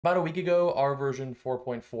About a week ago, our version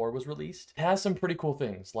 4.4 was released. It has some pretty cool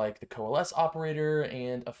things like the coalesce operator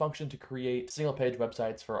and a function to create single-page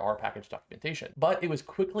websites for R package documentation. But it was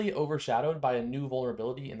quickly overshadowed by a new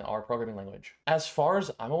vulnerability in the R programming language. As far as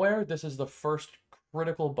I'm aware, this is the first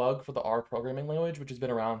critical bug for the R programming language, which has been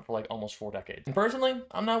around for like almost 4 decades. And personally,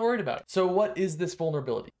 I'm not worried about it. So what is this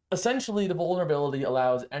vulnerability? Essentially, the vulnerability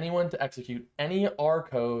allows anyone to execute any R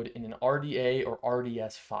code in an RDA or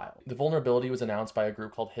RDS file. The vulnerability was announced by a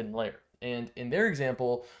group called Hidden Layer. And in their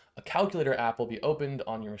example, a calculator app will be opened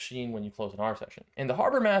on your machine when you close an R session. And the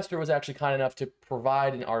harbor master was actually kind enough to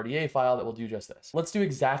provide an RDA file that will do just this. Let's do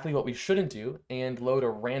exactly what we shouldn't do and load a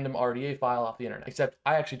random RDA file off the internet, except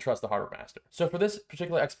I actually trust the harbor master. So for this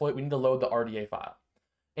particular exploit, we need to load the RDA file.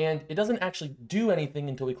 And it doesn't actually do anything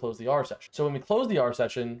until we close the R session. So when we close the R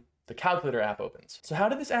session, the calculator app opens. So how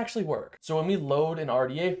did this actually work? So when we load an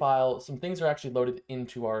RDA file, some things are actually loaded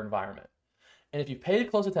into our environment. And if you pay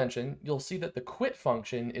close attention, you'll see that the quit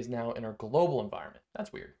function is now in our global environment.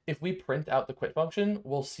 That's weird. If we print out the quit function,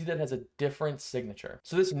 we'll see that it has a different signature.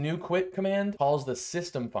 So this new quit command calls the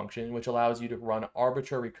system function, which allows you to run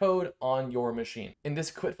arbitrary code on your machine. And this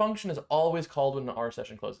quit function is always called when an R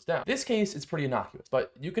session closes down. In this case, it's pretty innocuous,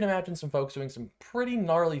 but you can imagine some folks doing some pretty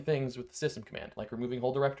gnarly things with the system command, like removing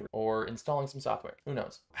whole directory or installing some software. Who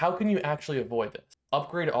knows? How can you actually avoid this?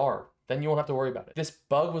 Upgrade R. Then you won't have to worry about it. This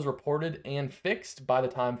bug was reported and fixed by the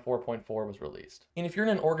time 4.4 was released. And if you're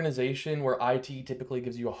in an organization where IT typically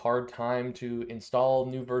gives you a hard time to install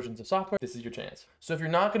new versions of software, this is your chance. So if you're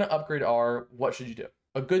not going to upgrade R, what should you do?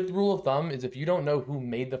 A good rule of thumb is if you don't know who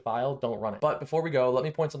made the file, don't run it. But before we go, let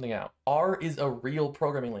me point something out. R is a real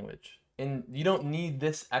programming language. And you don't need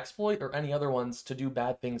this exploit or any other ones to do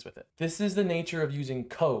bad things with it. This is the nature of using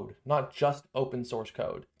code, not just open source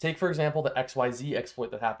code. Take, for example, the XYZ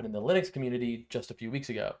exploit that happened in the Linux community just a few weeks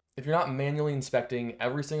ago. If you're not manually inspecting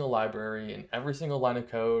every single library and every single line of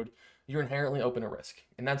code, you're inherently open to risk.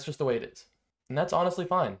 And that's just the way it is. And that's honestly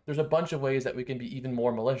fine. There's a bunch of ways that we can be even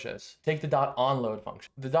more malicious. Take the .onLoad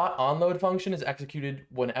function. The .onLoad function is executed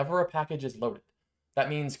whenever a package is loaded. That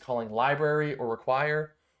means calling library or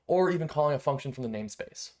require, or even calling a function from the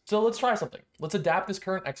namespace. So let's try something. Let's adapt this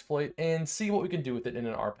current exploit and see what we can do with it in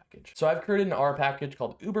an R package. So I've created an R package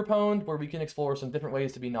called uberpwned where we can explore some different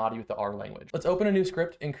ways to be naughty with the R language. Let's open a new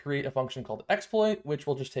script and create a function called exploit, which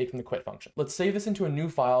we'll just take from the quit function. Let's save this into a new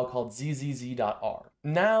file called zzz.r.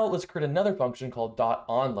 Now let's create another function called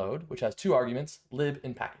 .onload, which has 2 arguments, lib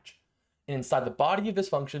and package. And inside the body of this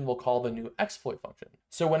function, we'll call the new exploit function.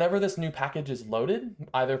 So whenever this new package is loaded,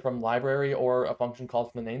 either from library or a function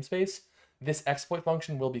called from the namespace, this exploit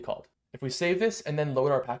function will be called. If we save this and then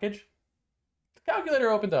load our package, the calculator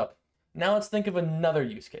opened up. Now let's think of another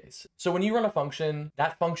use case. So when you run a function,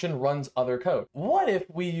 that function runs other code. What if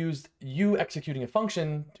we used you executing a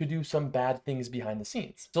function to do some bad things behind the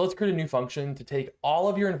scenes? So let's create a new function to take all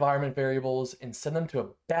of your environment variables and send them to a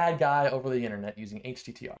bad guy over the internet using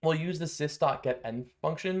HTTR. We'll use the sys.getEnd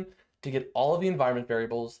function to get all of the environment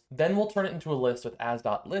variables, then we'll turn it into a list with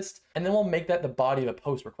as.list, and then we'll make that the body of a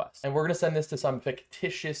post request. And we're gonna send this to some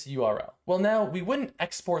fictitious URL. Well, now we wouldn't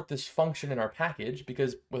export this function in our package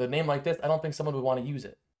because with a name like this, I don't think someone would wanna use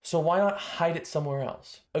it. So why not hide it somewhere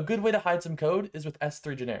else? A good way to hide some code is with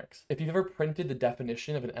S3 generics. If you've ever printed the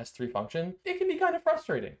definition of an S3 function, it can be kind of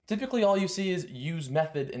frustrating. Typically all you see is use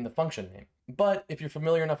method in the function name. But if you're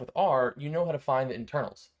familiar enough with R, you know how to find the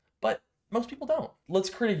internals. But most people don't. Let's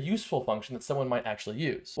create a useful function that someone might actually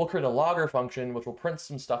use. We'll create a logger function, which will print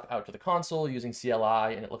some stuff out to the console using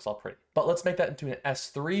CLI, and it looks all pretty. But let's make that into an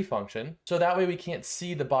S3 function, so that way we can't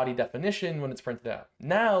see the body definition when it's printed out.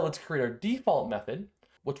 Now let's create our default method,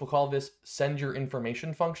 which we'll call this send your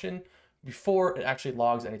information function before it actually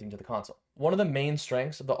logs anything to the console. One of the main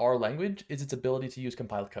strengths of the R language is its ability to use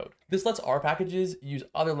compiled code. This lets R packages use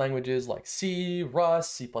other languages like C,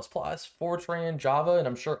 Rust, C++, Fortran, Java, and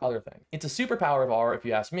I'm sure other things. It's a superpower of R if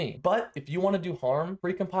you ask me, but if you want to do harm,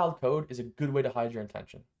 pre-compiled code is a good way to hide your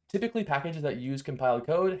intention. Typically, packages that use compiled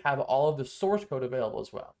code have all of the source code available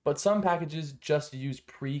as well, but some packages just use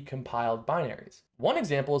pre-compiled binaries. One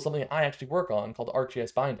example is something I actually work on called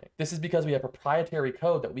ArcGIS binding. This is because we have proprietary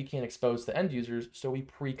code that we can't expose to end users, so we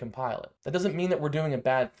pre-compile it. That doesn't mean that we're doing a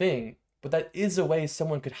bad thing, but that is a way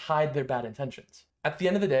someone could hide their bad intentions. At the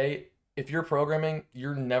end of the day, if you're programming,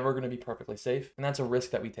 you're never going to be perfectly safe, and that's a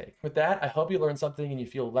risk that we take. With that, I hope you learned something and you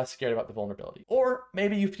feel less scared about the vulnerability. Or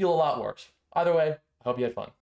maybe you feel a lot worse. Either way, I hope you had fun.